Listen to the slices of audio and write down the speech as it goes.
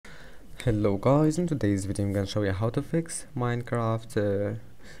Hello guys, in today's video I'm gonna show you how to fix Minecraft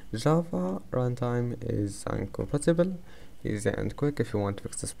Java runtime is incompatible. Easy and quick. If you want to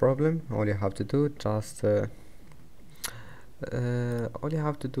fix this problem, all you have to do just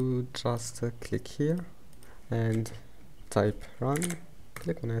click here and type run,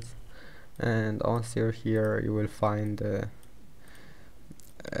 click on it, and once you're here you will find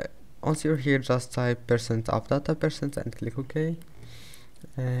once you're here just type %appdata% and click OK.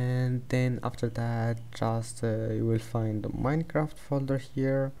 And then after that just you will find the Minecraft folder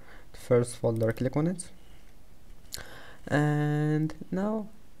here, the first folder, click on it. And now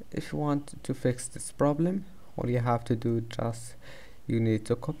if you want to fix this problem, all you have to do just you need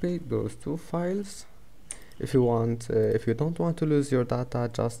to copy those two files. If you don't want to lose your data,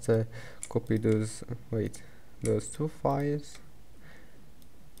 just copy those two files,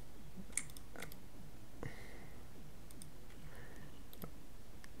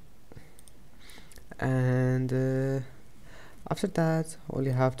 and after that all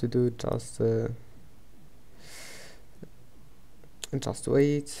you have to do just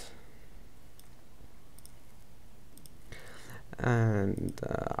wait, and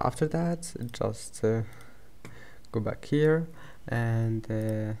after that just go back here and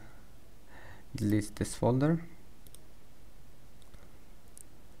delete this folder,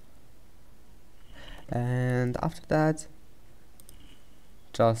 and after that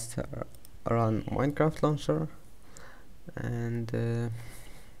just run Minecraft launcher and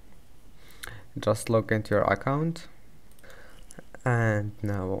just log into your account. And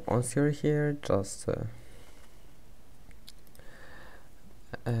now once you're here just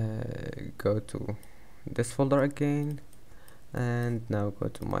go to this folder again, and now go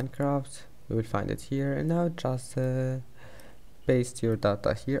to Minecraft, you will find it here, and now just paste your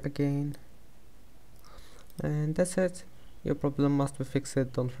data here again, and that's it. Your problem must be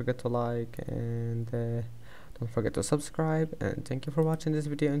fixed. Don't forget to like and don't forget to subscribe, and thank you for watching this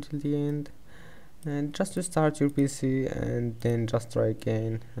video until the end. And just restart your PC and then just try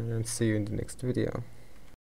again, and see you in the next video.